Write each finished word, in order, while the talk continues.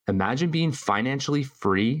Imagine being financially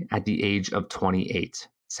free at the age of 28.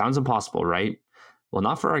 Sounds impossible, right? Well,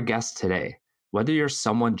 not for our guest today. Whether you're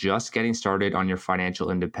someone just getting started on your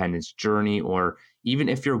financial independence journey, or even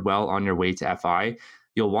if you're well on your way to FI,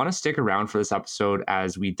 you'll want to stick around for this episode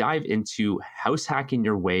as we dive into house hacking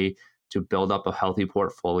your way to build up a healthy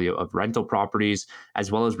portfolio of rental properties,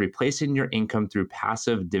 as well as replacing your income through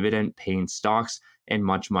passive dividend paying stocks and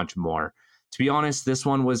much, much more. To be honest, this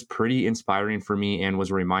one was pretty inspiring for me and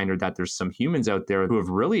was a reminder that there's some humans out there who have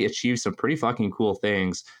really achieved some pretty fucking cool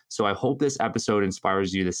things. So I hope this episode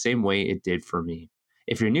inspires you the same way it did for me.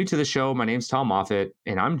 If you're new to the show, my name's Tom Moffat,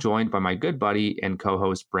 and I'm joined by my good buddy and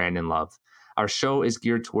co-host Brandon Love. Our show is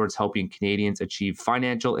geared towards helping Canadians achieve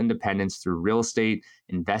financial independence through real estate,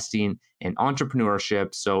 investing, and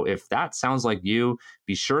entrepreneurship. So if that sounds like you,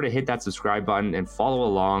 be sure to hit that subscribe button and follow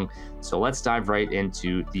along. So let's dive right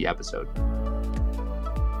into the episode.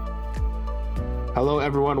 Hello,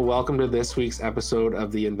 everyone. Welcome to this week's episode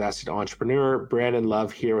of The Invested Entrepreneur. Brandon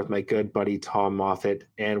Love here with my good buddy, Tom Moffat.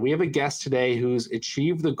 And we have a guest today who's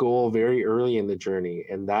achieved the goal very early in the journey,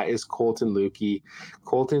 and that is Colton Lukey.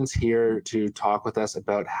 Colton's here to talk with us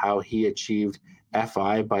about how he achieved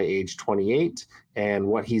FI by age 28 and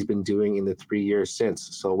what he's been doing in the 3 years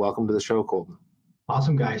since. So welcome to the show, Colton.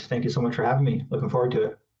 Awesome, guys. Thank you so much for having me. Looking forward to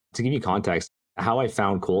it. To give you context, how I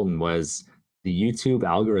found Colton was the YouTube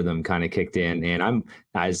algorithm kind of kicked in, and I'm,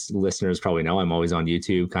 as listeners probably know, I'm always on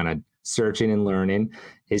YouTube kind of searching and learning.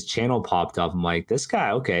 His channel popped up. I'm like, this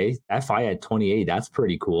guy, okay, FI at 28, that's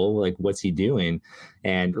pretty cool. Like, what's he doing?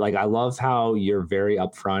 And like, I love how you're very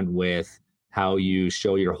upfront with how you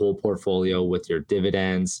show your whole portfolio with your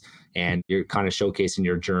dividends, and you're kind of showcasing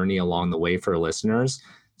your journey along the way for listeners.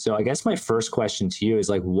 So I guess my first question to you is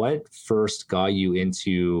like, what first got you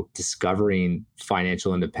into discovering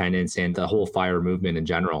financial independence and the whole FIRE movement in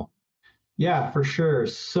general? Yeah, for sure.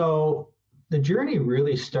 So the journey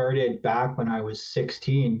really started back when I was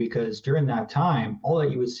 16, because during that time, all that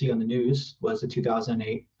you would see on the news was the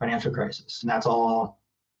 2008 financial crisis. And that's all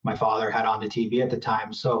my father had on the TV at the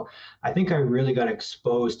time. So I think I really got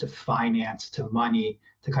exposed to finance, to money,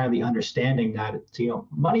 to kind of the understanding that,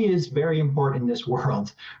 money is very important in this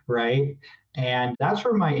world, right? And that's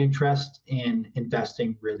where my interest in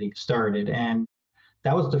investing really started. And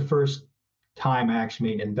that was the first time I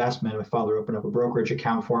actually made an investment. My father opened up a brokerage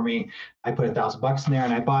account for me. I put $1,000 in there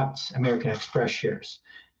and I bought American Express shares,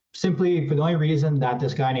 simply for the only reason that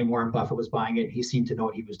this guy named Warren Buffett was buying it. He seemed to know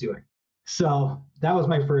what he was doing. So that was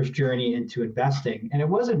my first journey into investing. And it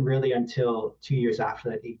wasn't really until 2 years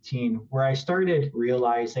after that, 18, where I started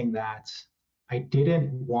realizing that I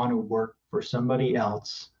didn't want to work for somebody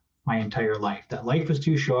else my entire life. That life was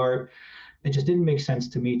too short. It just didn't make sense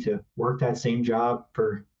to me to work that same job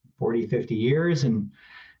for 40, 50 years. And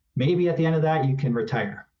maybe at the end of that, you can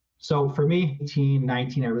retire. So for me, 18,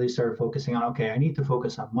 19, I really started focusing on, okay, I need to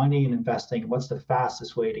focus on money and investing. What's the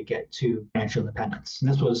fastest way to get to financial independence?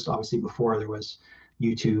 And this was obviously before there was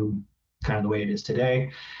YouTube, kind of the way it is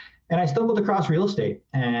today. And I stumbled across real estate.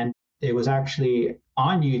 And it was actually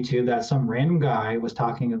on YouTube that some random guy was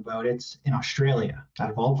talking about it in Australia.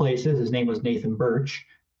 Out of all places, his name was Nathan Birch.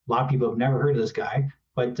 A lot of people have never heard of this guy.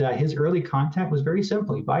 But his early content was very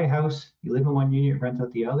simple. You buy a house, you live in one unit, rent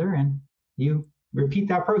out the other, and you repeat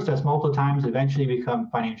that process multiple times, eventually become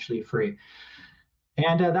financially free.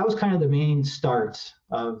 And that was kind of the main start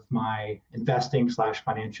of my investing /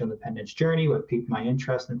 financial independence journey, what piqued my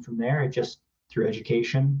interest. And from there, it just, through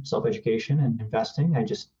education, self-education and investing, I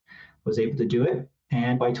just was able to do it.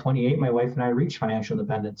 And by 28, my wife and I reached financial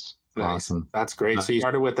independence. Awesome. That's great. So you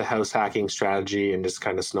started with the house hacking strategy and just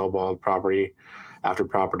kind of snowballed property after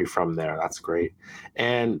property from there. That's great.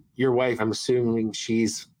 And your wife, I'm assuming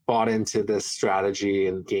she's bought into this strategy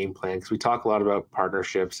and game plan, because we talk a lot about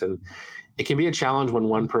partnerships, and it can be a challenge when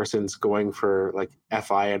one person's going for like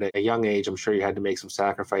FI at a young age. I'm sure you had to make some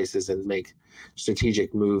sacrifices and make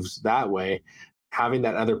strategic moves that way. Having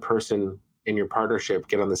that other person in your partnership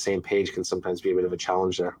get on the same page can sometimes be a bit of a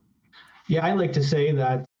challenge there. Yeah, I like to say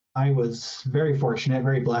that I was very fortunate,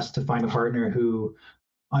 very blessed to find a partner who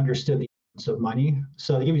understood the importance of money.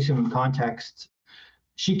 So to give you some context,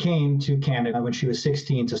 she came to Canada when she was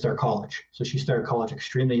 16 to start college. So she started college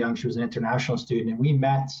extremely young. She was an international student, and we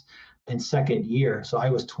met in second year. So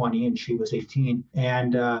I was 20 and she was 18.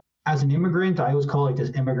 And as an immigrant, I always call it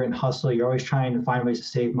this immigrant hustle. You're always trying to find ways to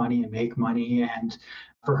save money and make money. And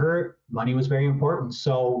for her, money was very important.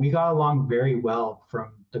 So we got along very well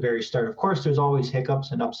from the very start. Of course, there's always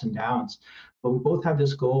hiccups and ups and downs, but we both had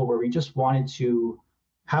this goal where we just wanted to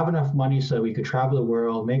have enough money so we could travel the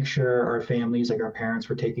world, make sure our families, like our parents,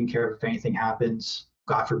 were taken care of if anything happens,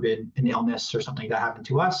 God forbid, an illness or something that happened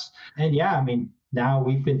to us. And yeah, I mean, now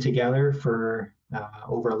we've been together for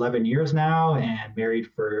over 11 years now and married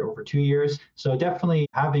for over 2 years. So definitely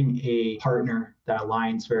having a partner that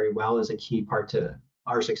aligns very well is a key part to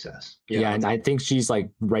our success. Yeah, and I think she's like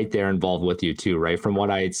right there involved with you too, right? From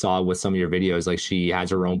what I saw with some of your videos, like she has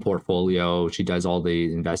her own portfolio. She does all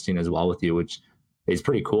the investing as well with you, which is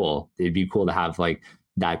pretty cool. It'd be cool to have like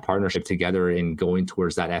that partnership together in going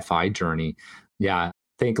towards that FI journey. Yeah, I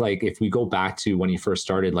think like if we go back to when you first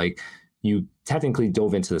started, like you technically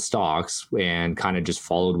dove into the stocks and kind of just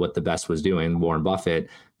followed what the best was doing, Warren Buffett.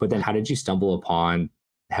 But then how did you stumble upon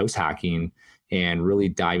house hacking and really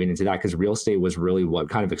diving into that? Because real estate was really what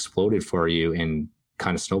kind of exploded for you and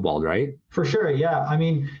kind of snowballed, right? For sure. Yeah. I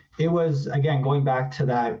mean, it was, again, going back to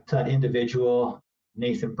that individual,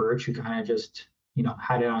 Nathan Birch, who kind of just,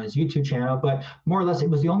 had it on his YouTube channel, but more or less it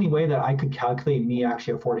was the only way that I could calculate me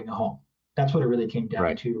actually affording a home. That's what it really came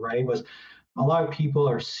down to, right? Was a lot of people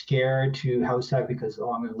are scared to house hack because,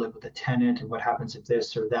 I'm going to live with a tenant and what happens if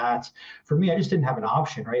this or that. For me, I just didn't have an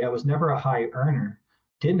option, right? I was never a high earner,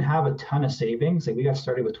 didn't have a ton of savings. Like we got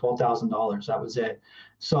started with $12,000. That was it.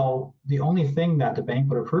 So the only thing that the bank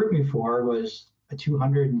would approve me for was a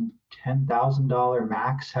 $210,000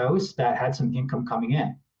 max house that had some income coming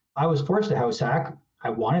in. I was forced to house hack. I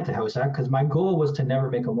wanted to house hack because my goal was to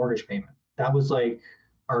never make a mortgage payment. That was like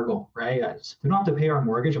our goal, right? We don't have to pay our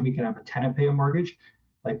mortgage and we can have a tenant pay a mortgage.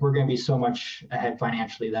 Like we're going to be so much ahead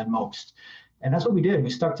financially than most. And that's what we did. We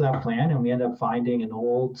stuck to that plan and we ended up finding an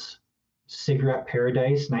old cigarette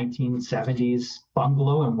paradise 1970s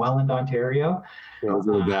bungalow in Welland, Ontario. Those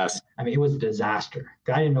are the best. I mean, it was a disaster.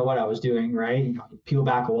 I didn't know what I was doing, right? You peel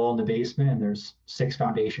back a wall in the basement and there's 6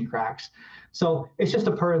 foundation cracks. So it's just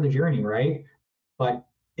a part of the journey, right? But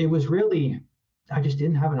it was really, I just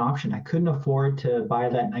didn't have an option. I couldn't afford to buy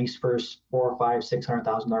that nice first $400,000, $500,000,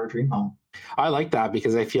 $600,000 dream home. I like that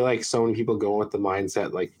because I feel like so many people go with the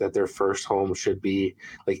mindset like that their first home should be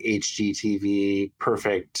like HGTV,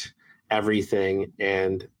 perfect, everything.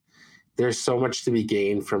 And there's so much to be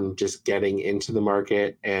gained from just getting into the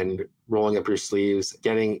market and rolling up your sleeves,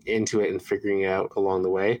 getting into it and figuring out along the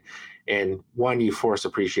way. And one, you force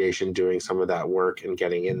appreciation doing some of that work and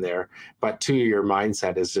getting in there. But two, your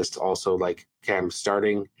mindset is just also like, okay, I'm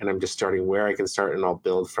starting and I'm just starting where I can start and I'll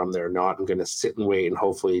build from there. Not I'm going to sit and wait and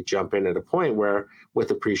hopefully jump in at a point where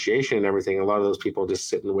with appreciation and everything, a lot of those people just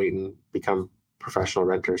sit and wait and become professional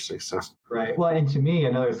renters. So. Right. Well, and to me,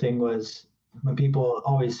 another thing was when people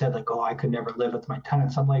always said like, I could never live with my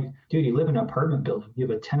tenants. I'm like, dude, you live in an apartment building. You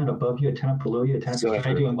have a tenant above you, a tenant below you, a tenant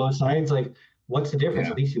behind you on both sides. Like, what's the difference?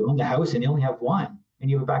 Yeah. At least you own the house and you only have one and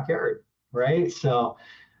you have a backyard, right? So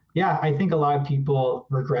yeah, I think a lot of people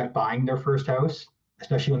regret buying their first house,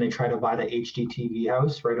 especially when they try to buy the HGTV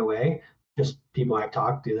house right away. Just people I've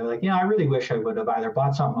talked to, they're like, I really wish I would have either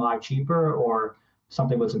bought something a lot cheaper or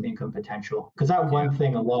something with some income potential. Because that one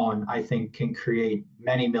thing alone, I think, can create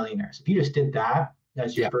many millionaires. If you just did that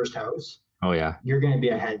as your first house, you're going to be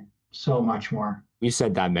ahead so much more. You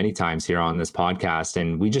said that many times here on this podcast,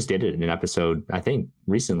 and we just did it in an episode, I think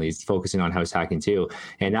recently, focusing on house hacking too.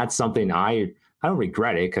 And that's something I don't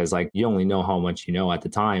regret it because like you only know how much you know at the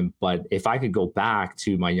time. But if I could go back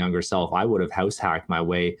to my younger self, I would have house hacked my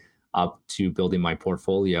way up to building my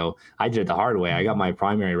portfolio. I did it the hard way. I got my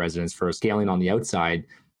primary residence for scaling on the outside,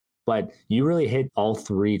 but you really hit all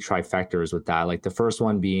 3 trifectas with that. Like the first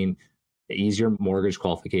one being easier mortgage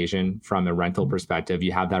qualification from a rental perspective.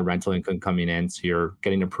 You have that rental income coming in, so you're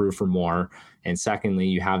getting approved for more. And secondly,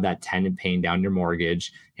 you have that tenant paying down your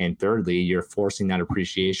mortgage. And thirdly, you're forcing that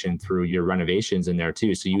appreciation through your renovations in there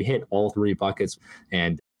too. So you hit all 3 buckets,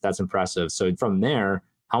 and that's impressive. So from there,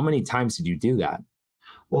 how many times did you do that?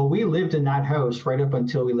 Well, we lived in that house right up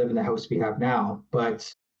until we live in the house we have now.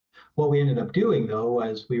 But what we ended up doing though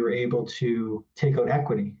was we were able to take out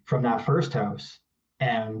equity from that first house.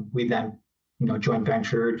 And we then, joint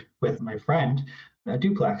ventured with my friend a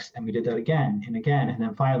duplex, and we did that again and again. And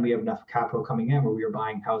then finally, we have enough capital coming in where we were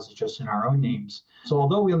buying houses just in our own names. So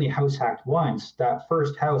although we only house hacked once, that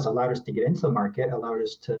first house allowed us to get into the market, allowed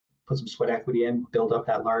us to put some sweat equity in, build up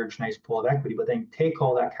that large, nice pool of equity, but then take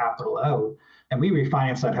all that capital out. And we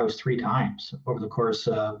refinanced that house 3 times over the course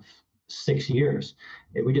of 6 years.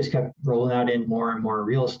 We just kept rolling that in more and more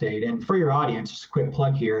real estate. And for your audience, just a quick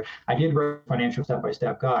plug here, I did write a financial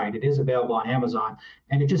step-by-step guide. It is available on Amazon,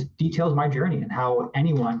 and it just details my journey and how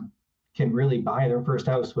anyone can really buy their first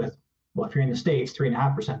house with, well, if you're in the States,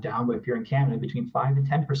 3.5% down, but if you're in Canada, between 5 and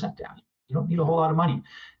 10% down. You don't need a whole lot of money. And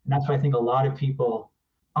that's what I think a lot of people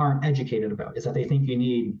aren't educated about, is that they think you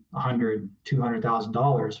need $100,000,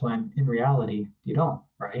 $200,000 when in reality, you don't,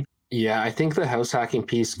 right? Yeah, I think the house hacking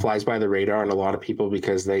piece flies by the radar on a lot of people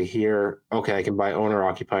because they hear, okay, I can buy owner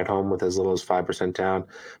occupied home with as little as 5% down.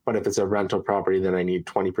 But if it's a rental property, then I need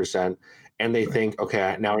 20%. And they Right. think,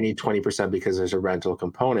 okay, now I need 20% because there's a rental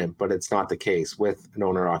component, but it's not the case. With an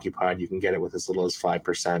owner occupied, you can get it with as little as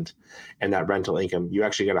 5%. And that rental income, you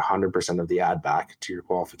actually get 100% of the add back to your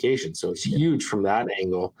qualification. So it's Yeah. huge from that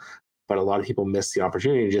angle. But a lot of people miss the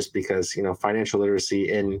opportunity just because, financial literacy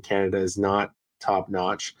in Canada is not top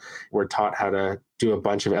notch. We're taught how to do a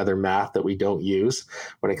bunch of other math that we don't use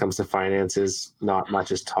when it comes to finances. Not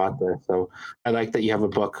much is taught there. So I like that you have a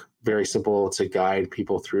book, very simple to guide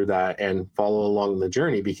people through that and follow along the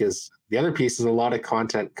journey, because the other piece is a lot of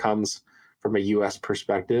content comes from a US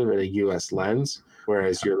perspective and a US lens,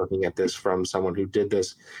 whereas you're looking at this from someone who did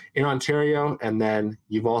this in Ontario. And then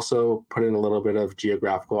you've also put in a little bit of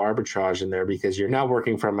geographical arbitrage in there because you're now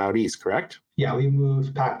working from out east, correct? Yeah, we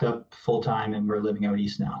moved, packed up full time, and we're living out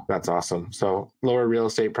east now. That's awesome. So lower real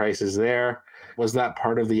estate prices there. Was that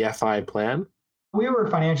part of the FI plan? We were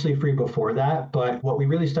financially free before that, but what we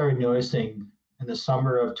really started noticing in the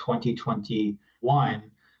summer of 2021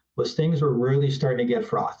 was things were really starting to get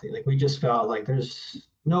frothy. Like we just felt like there's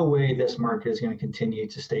no way this market is going to continue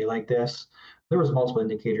to stay like this. There was multiple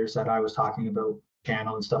indicators that I was talking about,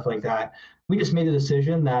 channel and stuff like that. We just made the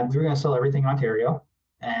decision that we were going to sell everything in Ontario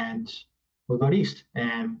and move out east.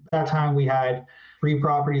 And at that time we had 3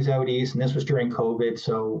 properties out east, and this was during COVID,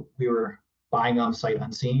 so we were buying on sight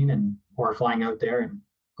unseen and or flying out there and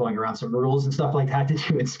going around some rules and stuff like that to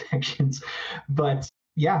do inspections. But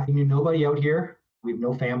yeah, we knew nobody out here. We have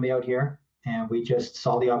no family out here, and we just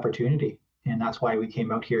saw the opportunity. And that's why we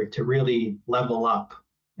came out here to really level up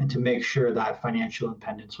and to make sure that financial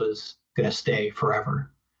independence was going to stay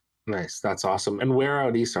forever. Nice. That's awesome. And where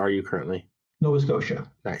out east are you currently? Nova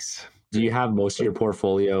Scotia. Nice. Do you have most of your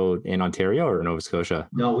portfolio in Ontario or Nova Scotia?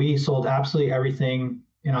 No, we sold absolutely everything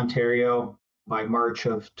in Ontario by March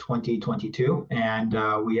of 2022.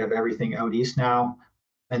 And we have everything out east now.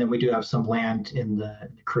 And then we do have some land in the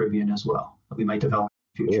Caribbean as well that we might develop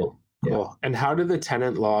in the future. Cool. Cool. And how do the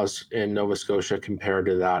tenant laws in Nova Scotia compare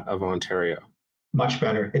to that of Ontario? Much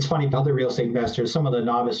better. It's funny, other real estate investors, some of the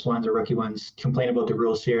novice ones or rookie ones complain about the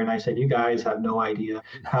rules here. And I said, you guys have no idea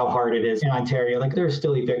how hard it is in Ontario. Like there's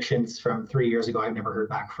still evictions from 3 years ago I've never heard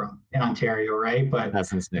back from in Ontario, right? But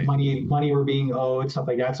that's insane. Money were being owed, stuff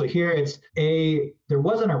like that. So here there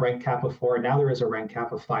wasn't a rent cap before. Now there is a rent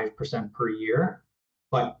cap of 5% per year,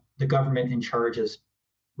 but the government in charge is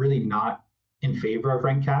really not in favor of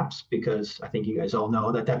rent caps because I think you guys all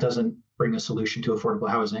know that doesn't bring a solution to affordable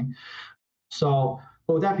housing. So,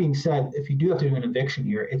 but with that being said, if you do have to do an eviction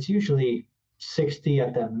here, it's usually 60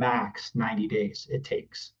 at the max, 90 days it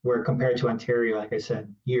takes. Where compared to Ontario, like I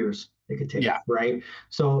said, years it could take, right?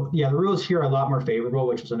 So yeah, the rules here are a lot more favorable,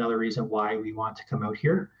 which is another reason why we want to come out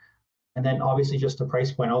here. And then obviously just the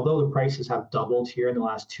price point, although the prices have doubled here in the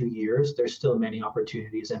last 2 years, there's still many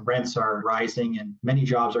opportunities and rents are rising and many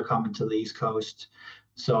jobs are coming to the East Coast.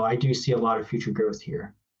 So I do see a lot of future growth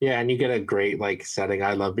here. Yeah, and you get a great setting.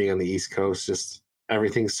 I love being on the East Coast. Just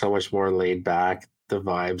everything's so much more laid back. The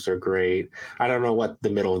vibes are great. I don't know what the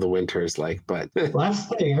middle of the winter is like, but well, that's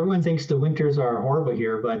the thing. Everyone thinks the winters are horrible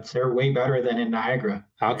here, but they're way better than in Niagara.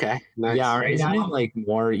 Okay. Nice. Yeah, Right isn't now- it like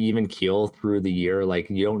more even keel through the year? Like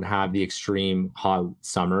you don't have the extreme hot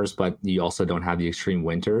summers, but you also don't have the extreme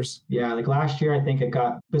winters. Yeah, like last year, I think it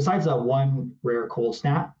got, besides that one rare cold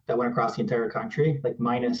snap that went across the entire country, like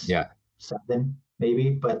 -7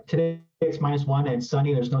 maybe. But today it's -1 and it's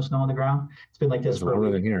sunny. There's no snow on the ground. It's been like this It's for a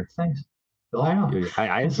warmer week. than here. Thanks. Well, I know. Dude,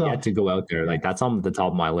 I have yet to go out there. Like that's on the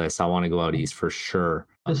top of my list. I want to go out east for sure.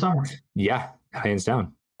 The summer. Yeah, hands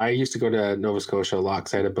down. I used to go to Nova Scotia a lot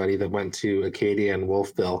because I had a buddy that went to Acadia and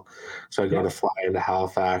Wolfville. So I'd go to fly into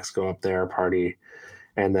Halifax, go up there, party.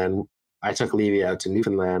 And then I took Levy out to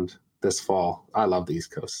Newfoundland this fall. I love the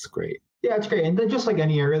East Coast. It's great. Yeah, it's great. And then just like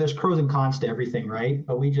any area, there's pros and cons to everything, right?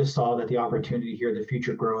 But we just saw that the opportunity here, the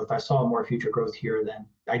future growth, I saw more future growth here than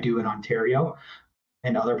I do in Ontario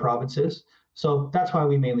and other provinces. So that's why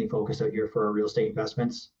we mainly focus out here for our real estate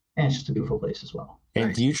investments. And it's just a beautiful place as well.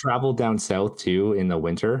 And do you travel down south too in the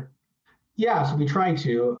winter? Yeah, so we try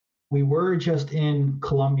to. We were just in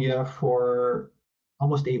Colombia for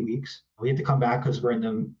almost 8 weeks. We had to come back because we're in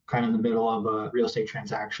the middle of a real estate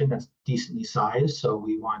transaction that's decently sized. So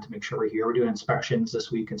we wanted to make sure we're here. We're doing inspections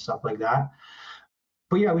this week and stuff like that.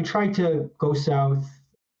 But yeah, we try to go south.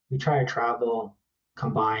 We try to travel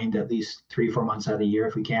combined at least 3-4 months out of the year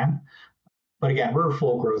if we can. But again, we're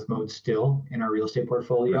full growth mode still in our real estate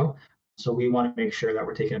portfolio. So we want to make sure that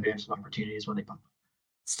we're taking advantage of opportunities when they come.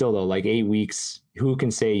 Still though, like 8 weeks, who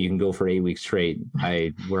can say you can go for 8 weeks straight?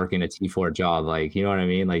 I work in a T4 job, like, you know what I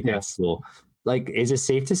mean? Like that's cool. Like, is it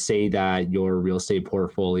safe to say that your real estate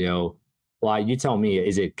portfolio, well, you tell me,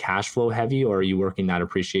 is it cash flow heavy, or are you working that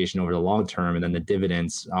appreciation over the long term and then the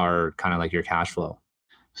dividends are kind of like your cash flow?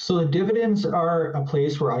 So the dividends are a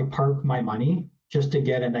place where I park my money just to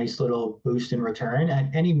get a nice little boost in return.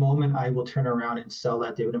 At any moment, I will turn around and sell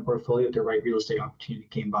that dividend portfolio if the right real estate opportunity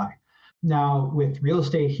came by. Now, with real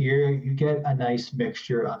estate here, you get a nice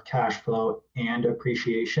mixture of cash flow and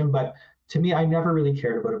appreciation. But to me, I never really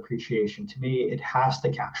cared about appreciation. To me, it has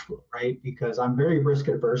to cash flow, right? Because I'm very risk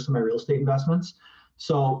adverse in my real estate investments.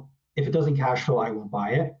 So if it doesn't cash flow, I won't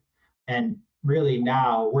buy it. And really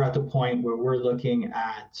now we're at the point where we're looking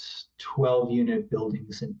at 12 unit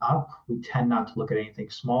buildings and up. We tend not to look at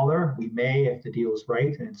anything smaller. We may if the deal is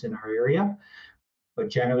right and it's in our area. But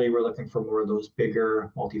generally, we're looking for more of those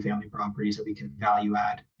bigger multifamily properties that we can value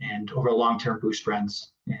add and over a long term boost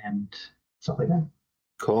rents and stuff like that.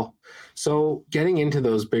 Cool. So getting into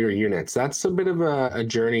those bigger units, that's a bit of a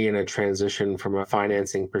journey and a transition from a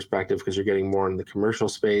financing perspective because you're getting more in the commercial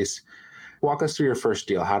space. Walk us through your first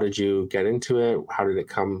deal. How did you get into it? How did it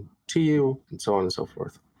come to you? And so on and so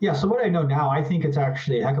forth. Yeah, so what I know now, I think it's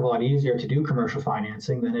actually a heck of a lot easier to do commercial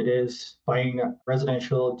financing than it is buying a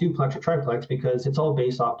residential duplex or triplex because it's all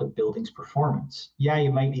based off the building's performance. Yeah,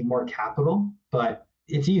 you might need more capital, but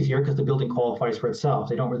it's easier because the building qualifies for itself.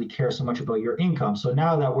 They don't really care so much about your income. So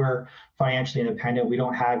now that we're financially independent, we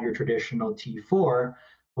don't have your traditional T4,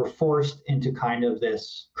 we're forced into kind of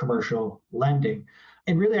this commercial lending.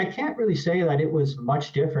 And really, I can't really say that it was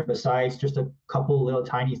much different besides just a couple little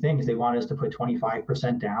tiny things. They wanted us to put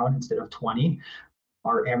 25% down instead of 20.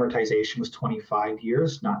 Our amortization was 25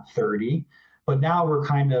 years, not 30. But now we're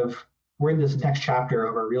in this next chapter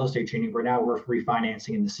of our real estate journey where now we're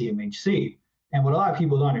refinancing in the CMHC. And what a lot of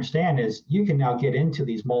people don't understand is you can now get into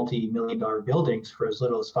these multi-million-dollar buildings for as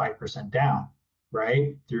little as 5% down,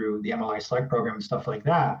 right? Through the MLI Select program and stuff like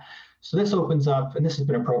that. So this opens up, and this has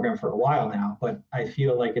been a program for a while now, but I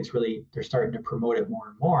feel like they're starting to promote it more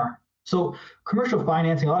and more. So commercial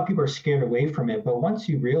financing, a lot of people are scared away from it, but once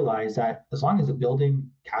you realize that as long as the building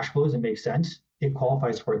cash flows and makes sense, it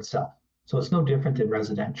qualifies for itself. So it's no different than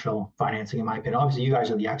residential financing, in my opinion. Obviously, you guys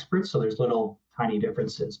are the experts, so there's little tiny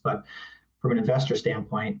differences, but from an investor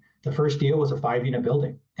standpoint, the first deal was a 5-unit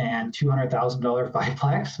building and $200,000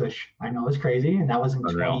 fiveplex, which I know is crazy, and that was in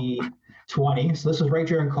 2020. So this was right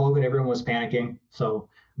during COVID. Everyone was panicking. So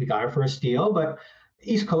we got our first deal. But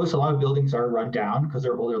East Coast, a lot of buildings are run down because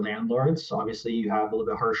they're older landlords. So obviously you have a little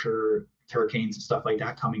bit harsher hurricanes and stuff like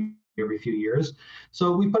that coming every few years.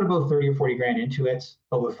 So we put about 30 or 40 grand into it.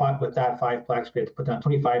 But with that fiveplex, we had to put down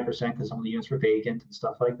 25% because some of the units were vacant and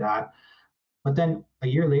stuff like that. But then a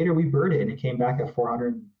year later, we bird it and it came back at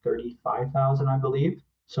 435,000, I believe.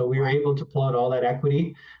 So we were able to pull out all that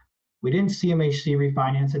equity. We didn't CMHC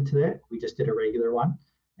refinance into it. We just did a regular one.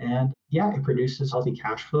 And yeah, it produces healthy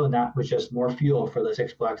cash flow. And that was just more fuel for the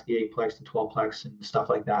 6plex, the 8plex, the 12plex, and stuff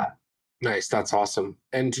like that. Nice. That's awesome.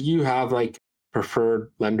 And do you have like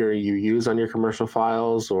preferred lender you use on your commercial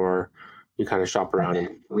files, or you kind of shop around?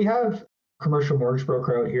 We have a commercial mortgage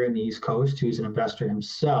broker out here in the East Coast who's an investor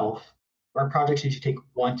himself. Our projects usually take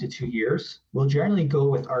 1 to 2 years. We'll generally go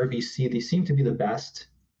with RBC. They seem to be the best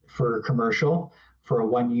for commercial for a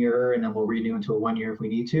 1 year, and then we'll renew into a 1 year if we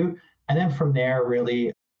need to. And then from there,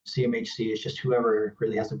 really, CMHC is just whoever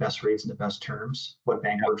really has the best rates and the best terms, what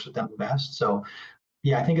bank works with them the best. So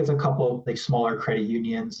yeah, I think it's a couple like smaller credit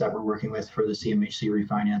unions that we're working with for the CMHC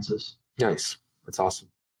refinances. Nice. That's awesome.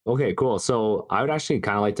 Okay, cool. So I would actually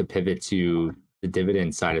kind of like to pivot to the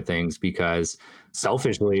dividend side of things because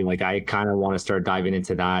selfishly, like I kind of want to start diving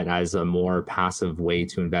into that as a more passive way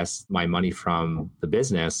to invest my money from the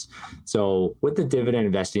business. So with the dividend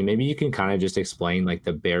investing, maybe you can kind of just explain like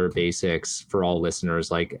the bare basics for all listeners.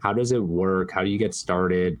 Like how does it work? How do you get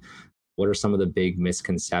started? What are some of the big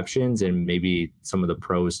misconceptions and maybe some of the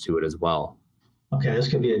pros to it as well? Okay, this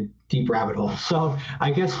could be a deep rabbit hole. So I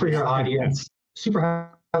guess for your audience, super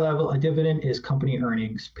high level, a dividend is company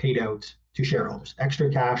earnings paid out to shareholders. Extra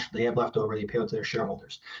cash they have left over, they pay out to their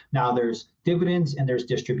shareholders. Now there's dividends and there's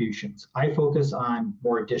distributions. I focus on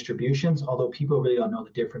more distributions, although people really don't know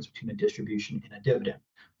the difference between a distribution and a dividend.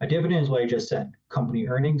 A dividend is what I just said, company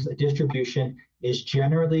earnings. A distribution is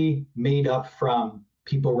generally made up from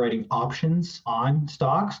people writing options on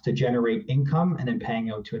stocks to generate income and then paying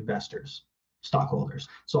out to investors, stockholders.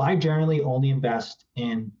 So I generally only invest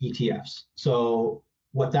in ETFs. So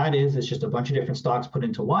what that is just a bunch of different stocks put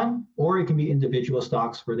into one, or it can be individual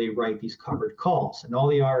stocks where they write these covered calls. And all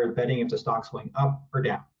they are betting if the stock's going up or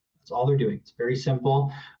down. That's all they're doing. It's very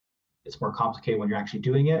simple. It's more complicated when you're actually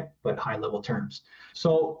doing it, but high level terms.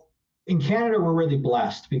 So in Canada, we're really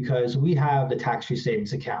blessed because we have the tax-free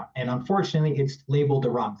savings account. And unfortunately, it's labeled the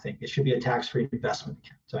wrong thing. It should be a tax-free investment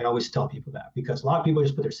account. So I always tell people that because a lot of people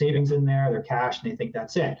just put their savings in there, their cash, and they think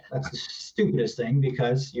that's it. That's the stupidest thing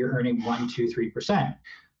because you're earning 1, 2, 3%.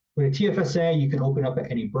 With a TFSA, you can open up at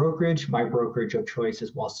any brokerage. My brokerage of choice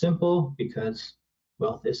is Wealthsimple because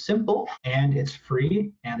wealth is simple and it's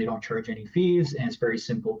free and they don't charge any fees and it's very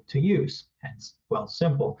simple to use, hence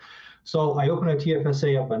Wealthsimple. So I open a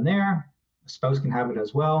TFSA up on there. A spouse can have it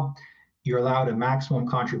as well. You're allowed a maximum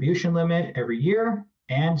contribution limit every year,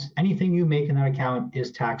 and anything you make in that account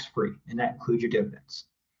is tax-free, and that includes your dividends.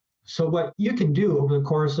 So what you can do over the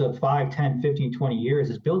course of 5, 10, 15, 20 years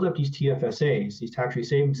is build up these TFSAs, these tax-free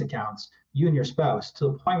savings accounts, you and your spouse, to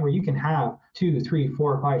the point where you can have $2,000, $3,000,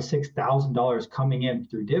 $4,000, $5,000, $6,000 coming in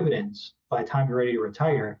through dividends by the time you're ready to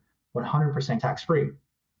retire, 100% tax-free,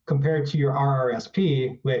 compared to your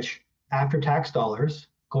RRSP, which after tax dollars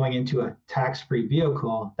going into a tax-free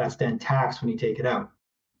vehicle, that's then taxed when you take it out.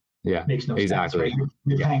 Yeah, makes no exactly. sense, right?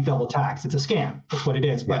 You're paying double tax. It's a scam. That's what it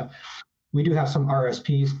is. Yeah. But we do have some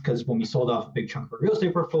RSPs because when we sold off a big chunk of our real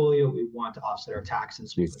estate portfolio, we want to offset our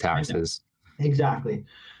taxes. These taxes. Exactly.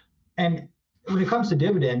 And when it comes to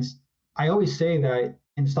dividends, I always say that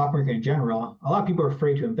in the stock market in general, a lot of people are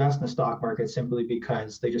afraid to invest in the stock market simply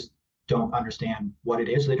because they just don't understand what it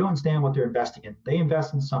is. They don't understand what they're investing in. They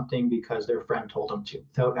invest in something because their friend told them to,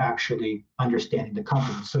 without actually understanding the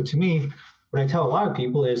company. So to me, what I tell a lot of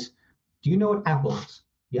people is, do you know what Apple is?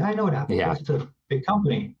 Yeah, I know what Apple is. It's a big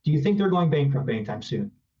company. Do you think they're going bankrupt anytime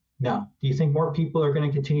soon? No. Do you think more people are going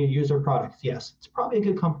to continue to use their products? Yes. It's probably a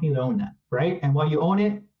good company to own that, right? And while you own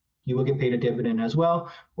it, you will get paid a dividend as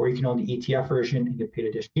well, or you can own the ETF version and get paid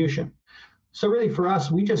a distribution. So really for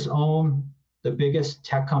us, we just own the biggest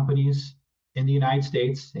tech companies in the United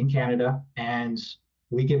States, in Canada, and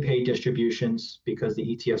we get paid distributions because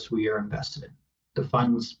the ETFs we are invested in. The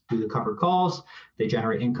funds do the covered calls, they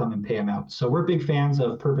generate income and pay them out. So we're big fans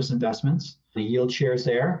of purpose investments, the yield shares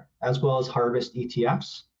there, as well as harvest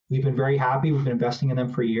ETFs. We've been very happy. We've been investing in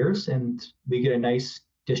them for years, and we get a nice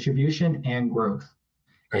distribution and growth.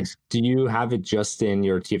 And do you have it just in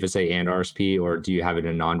your TFSA and RSP, or do you have it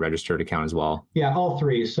in a non-registered account as well? Yeah, all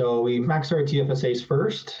three. So we max our TFSAs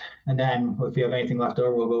first, and then if we have anything left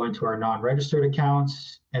over, we'll go into our non-registered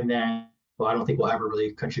accounts. And then, well, I don't think we'll ever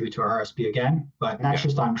really contribute to our RSP again, but that's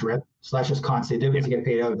just on drip. So that's just constant. Dividends get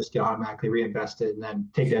paid out, just get automatically reinvested, and then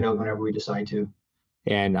take that out whenever we decide to.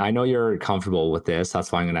 And I know you're comfortable with this.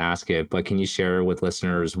 That's why I'm going to ask it. But can you share with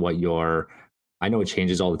listeners what I know it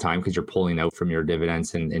changes all the time because you're pulling out from your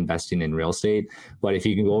dividends and investing in real estate. But if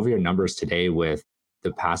you can go over your numbers today with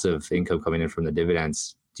the passive income coming in from the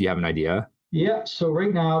dividends, do you have an idea? Yeah. So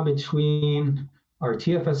right now, between our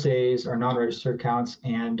TFSAs, our non-registered accounts,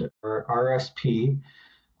 and our RSP,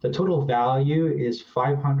 the total value is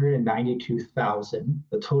 $592,000.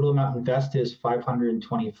 The total amount invested is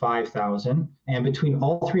 $525,000. And between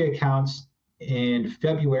all three accounts, in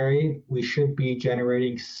February, we should be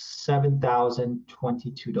generating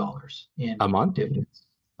 $7,022 in a month dividends.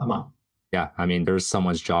 A month. Yeah, I mean, there's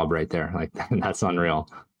someone's job right there. Like that's unreal.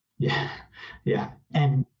 Yeah,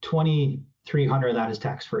 and 2,300 of that is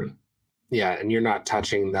tax free. Yeah, and you're not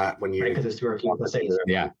touching that when you because it's through our TFSAs.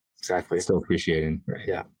 Yeah, exactly. Still appreciating. Right.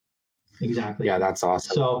 Yeah. Exactly. Yeah, that's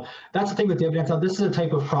awesome. So that's the thing with dividends. Now, this is a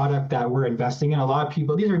type of product that we're investing in. A lot of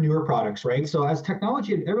people, these are newer products, right? So as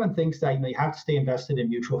technology, everyone thinks that you have to stay invested in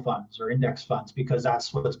mutual funds or index funds because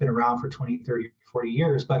that's what's been around for 20, 30, 40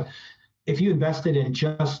 years. But if you invested in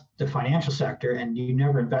just the financial sector and you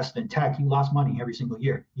never invested in tech, you lost money every single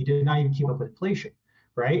year. You did not even keep up with inflation,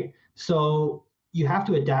 right? So you have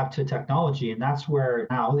to adapt to technology. And that's where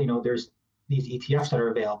now, there's these ETFs that are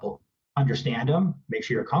available. Understand them, make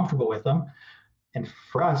sure you're comfortable with them. And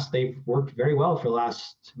for us, they've worked very well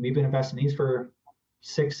we've been investing in these for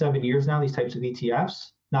 6, 7 years now, these types of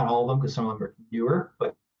ETFs. Not all of them, because some of them are newer,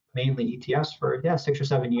 but mainly ETFs for 6 or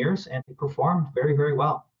 7 years, and they performed very, very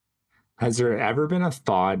well. Has there ever been a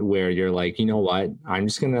thought where you're like, you know what, I'm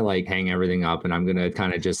just going to hang everything up and I'm going to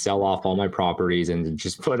kind of just sell off all my properties and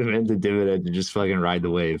just put them into dividend and just fucking ride the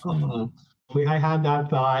wave? I had that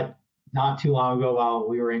thought not too long ago while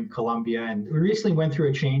we were in Colombia, and we recently went through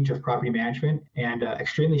a change of property management and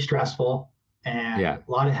extremely stressful and a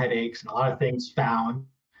lot of headaches and a lot of things found.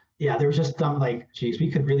 Yeah, there was just some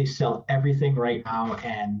we could really sell everything right now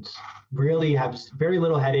and really have very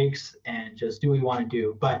little headaches and just do what we want to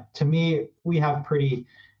do. But to me, we have pretty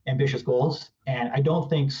ambitious goals, and I don't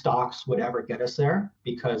think stocks would ever get us there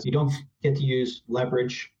because you don't get to use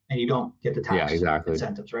leverage and you don't get the Yeah, tax exactly.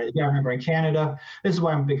 incentives, right? Yeah, I remember in Canada, this is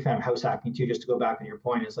why I'm a big fan of house hacking too, just to go back on your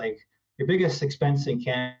point, is like your biggest expense in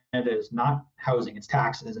Canada is not housing, it's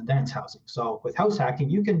taxes, and then it's housing. So with house hacking,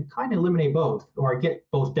 you can kind of eliminate both or get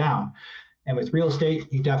both down. And with real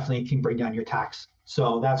estate, you definitely can bring down your tax.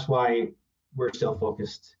 So that's why we're still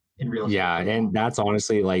focused in real estate. Yeah, and that's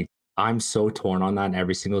honestly like I'm so torn on that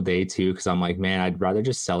every single day too, because I'm like, man, I'd rather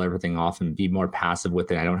just sell everything off and be more passive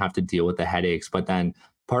with it. I don't have to deal with the headaches. But then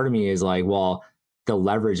part of me is like, well, the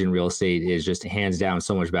leverage in real estate is just hands down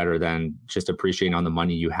so much better than just appreciating on the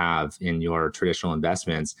money you have in your traditional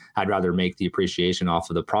investments. I'd rather make the appreciation off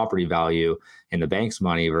of the property value and the bank's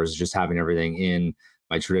money versus just having everything in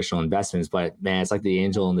my traditional investments. But man, it's like the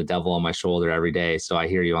angel and the devil on my shoulder every day. So I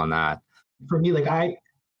hear you on that. For me, like I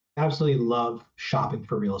absolutely love shopping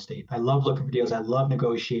for real estate. I love looking for deals. I love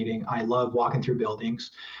negotiating. I love walking through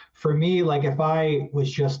buildings. For me, like if I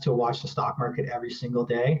was just to watch the stock market every single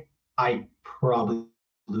day, I'd probably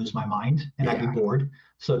lose my mind and I'd be bored.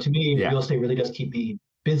 So to me, real estate really does keep me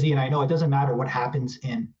busy. And I know it doesn't matter what happens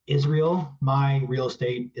in Israel, my real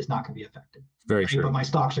estate is not going to be affected. Very true. But my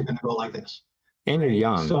stocks are going to go like this. And you're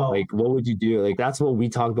young. So, like, what would you do? Like, that's what we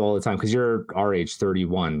talk about all the time because you're our age,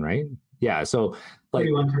 31, right? Yeah. So, like,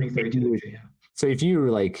 31, 32. Yeah. So if you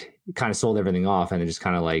like kind of sold everything off and then just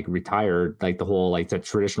kind of like retired, like the whole like the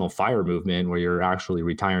traditional FIRE movement where you're actually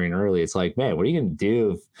retiring early, it's like, man, what are you going to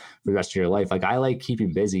do for the rest of your life? Like I like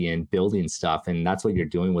keeping busy and building stuff. And that's what you're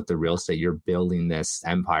doing with the real estate. You're building this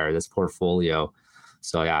empire, this portfolio.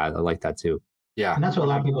 So yeah, I like that too. Yeah. And that's what a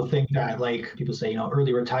lot of people think that like people say,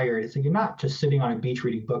 early retired. It's like you're not just sitting on a beach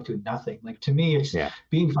reading a book doing nothing. Like to me, it's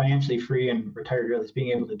being financially free and retired early is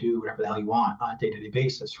being able to do whatever the hell you want on a day-to-day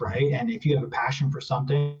basis, right? And if you have a passion for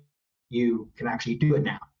something, you can actually do it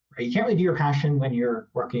now, right? You can't really do your passion when you're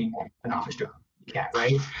working an office job. You can't,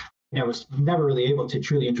 right? And I was never really able to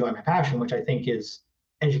truly enjoy my passion, which I think is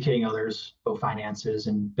educating others about finances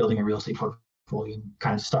and building a real estate portfolio and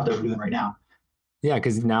kind of stuff that we're doing right now. Yeah,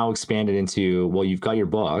 because now expanded into, well, you've got your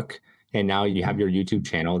book and now you have your YouTube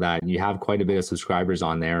channel that you have quite a bit of subscribers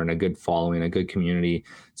on there and a good following, a good community.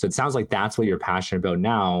 So it sounds like that's what you're passionate about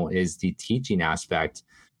now is the teaching aspect.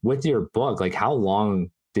 With your book, like how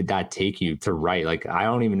long did that take you to write? Like, I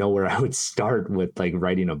don't even know where I would start with like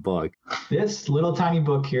writing a book. This little tiny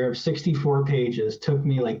book here of 64 pages took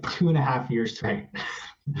me like 2.5 years to write.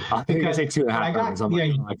 I think I say 2.5.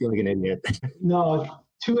 I feel like an idiot. No,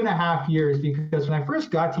 2.5 years, because when I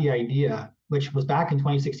first got the idea, which was back in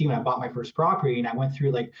 2016 when I bought my first property and I went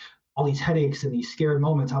through like all these headaches and these scared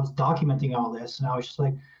moments, I was documenting all this and I was just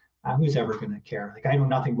like, who's ever going to care? Like I know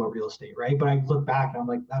nothing about real estate, right? But I look back and I'm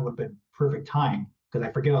like, that would have been perfect time because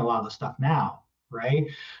I forget a lot of the stuff now, right?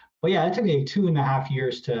 But yeah, it took me 2.5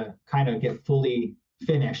 years to kind of get fully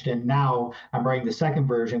finished. And now I'm writing the second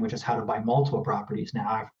version, which is how to buy multiple properties now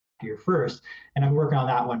after your first. And I'm working on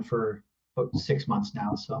that one for about 6 months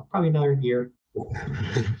now. So probably another year.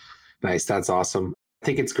 Nice. That's awesome. I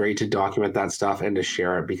think it's great to document that stuff and to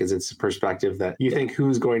share it because it's a perspective that you think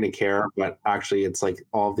who's going to care, but actually it's like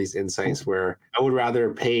all of these insights where I would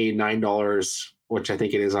rather pay $9, which I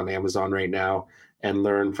think it is on Amazon right now, and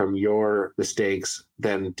learn from your mistakes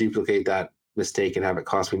than duplicate that mistake and have it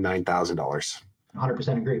cost me $9,000.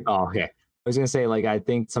 100% agree. Oh, okay. I was going to say, like, I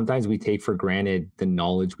think sometimes we take for granted the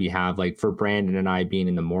knowledge we have, like for Brandon and I being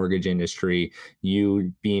in the mortgage industry,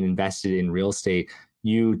 you being invested in real estate,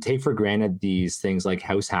 you take for granted these things like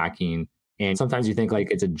house hacking. And sometimes you think like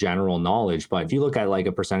it's a general knowledge, but if you look at like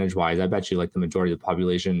a percentage wise, I bet you like the majority of the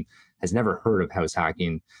population has never heard of house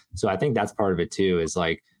hacking. So I think that's part of it too, is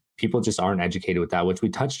like people just aren't educated with that, which we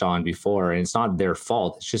touched on before. And it's not their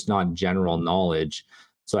fault. It's just not general knowledge.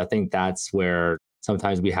 So I think that's where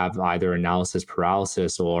sometimes we have either analysis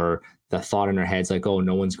paralysis or the thought in our heads like, oh,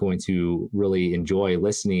 no one's going to really enjoy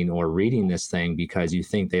listening or reading this thing because you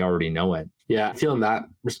think they already know it. Yeah, I feel in that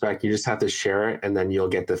respect, you just have to share it and then you'll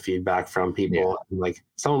get the feedback from people. Yeah. Like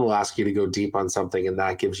someone will ask you to go deep on something and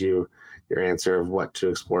that gives you your answer of what to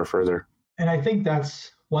explore further. And I think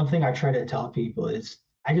that's one thing I try to tell people is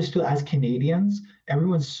I just feel as Canadians,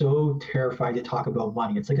 everyone's so terrified to talk about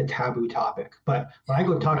money. It's like a taboo topic. But when I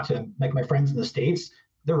go talk to like my friends in the States,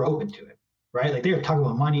 they're open to it, right? Like they're talking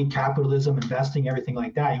about money, capitalism, investing, everything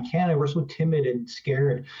like that. In Canada, we're so timid and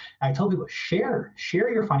scared. And I tell people, share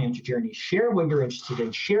your financial journey, share what you're interested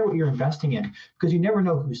in, share what you're investing in, because you never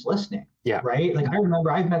know who's listening. Yeah. Right. Like I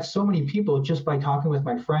remember I've met so many people just by talking with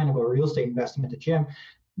my friend about real estate investing at the gym.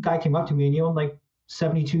 The guy came up to me and he owned like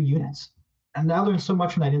 72 units. And I learned so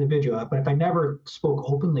much from that individual. But if I never spoke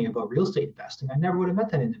openly about real estate investing, I never would have met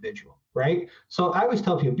that individual, right? So I always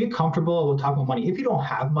tell people, be comfortable with talking about money. If you don't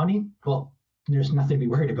have money, well, there's nothing to be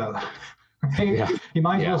worried about. Right? Yeah. You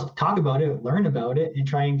might as well talk about it, learn about it, and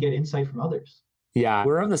try and get insight from others. Yeah,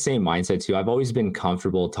 we're on the same mindset too. I've always been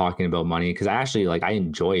comfortable talking about money because I actually I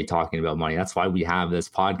enjoy talking about money. That's why we have this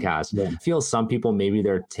podcast. Yeah. I feel some people maybe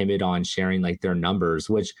they're timid on sharing their numbers,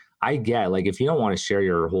 which I get. If you don't want to share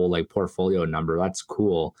your whole portfolio number, that's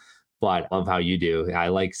cool. But I love how you do. I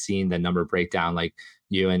like seeing the number breakdown, like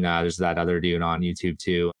you and there's that other dude on YouTube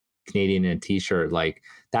too, Canadian in a t-shirt.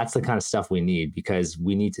 That's the kind of stuff we need because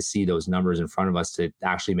we need to see those numbers in front of us to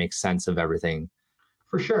actually make sense of everything.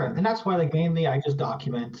 For sure. And that's why mainly I just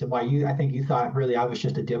document, and why I think you thought really I was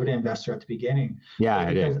just a dividend investor at the beginning.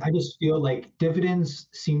 Yeah, because I just feel like dividends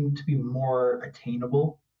seem to be more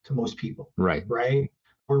attainable to most people. Right. Right.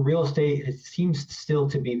 Where real estate, it seems still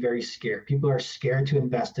to be very scared. People are scared to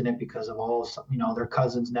invest in it because of all, their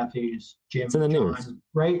cousins, nephews, Jim, it's in the John, news.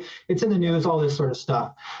 Right? It's in the news, all this sort of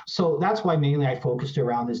stuff. So that's why mainly I focused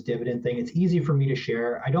around this dividend thing. It's easy for me to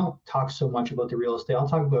share. I don't talk so much about the real estate. I'll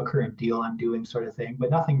talk about a current deal I'm doing sort of thing, but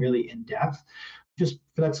nothing really in depth. Just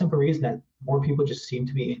for that simple reason that more people just seem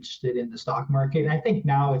to be interested in the stock market. And I think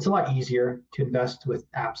now it's a lot easier to invest with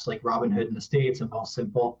apps like Robinhood in the States and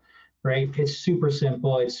Wealthsimple. Right? It's super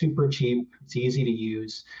simple. It's super cheap. It's easy to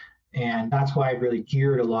use. And that's why I really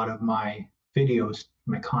geared a lot of my videos,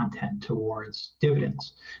 my content towards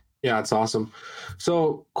dividends. Yeah, it's awesome.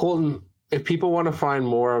 So Colton, if people want to find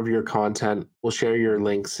more of your content, we'll share your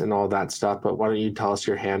links and all that stuff. But why don't you tell us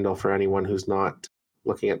your handle for anyone who's not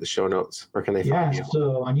looking at the show notes? Where can they find you?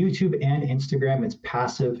 So on YouTube and Instagram, it's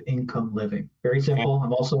Passive Income Living. Very simple.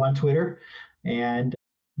 I'm also on Twitter. And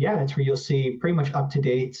that's where you'll see pretty much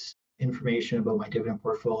up-to-date information about my dividend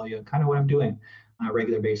portfolio and kind of what I'm doing on a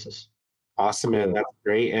regular basis. Awesome, man. That's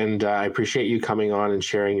great. And I appreciate you coming on and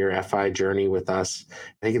sharing your FI journey with us.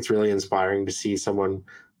 I think it's really inspiring to see someone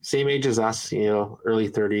same age as us, early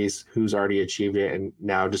 30s, who's already achieved it and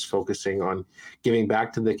now just focusing on giving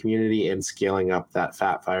back to the community and scaling up that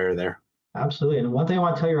fat fire there. Absolutely. And one thing I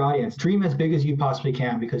want to tell your audience, dream as big as you possibly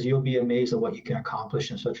can, because you'll be amazed at what you can accomplish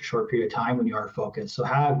in such a short period of time when you are focused. So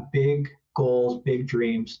have big goals, big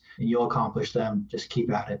dreams, and you'll accomplish them. Just keep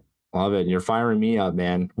at it. Love it. You're firing me up,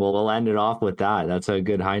 man. Well, we'll end it off with that. That's a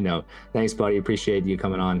good high note. Thanks, buddy. Appreciate you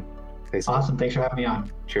coming on. Awesome. Thanks for having me on.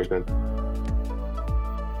 Cheers, man.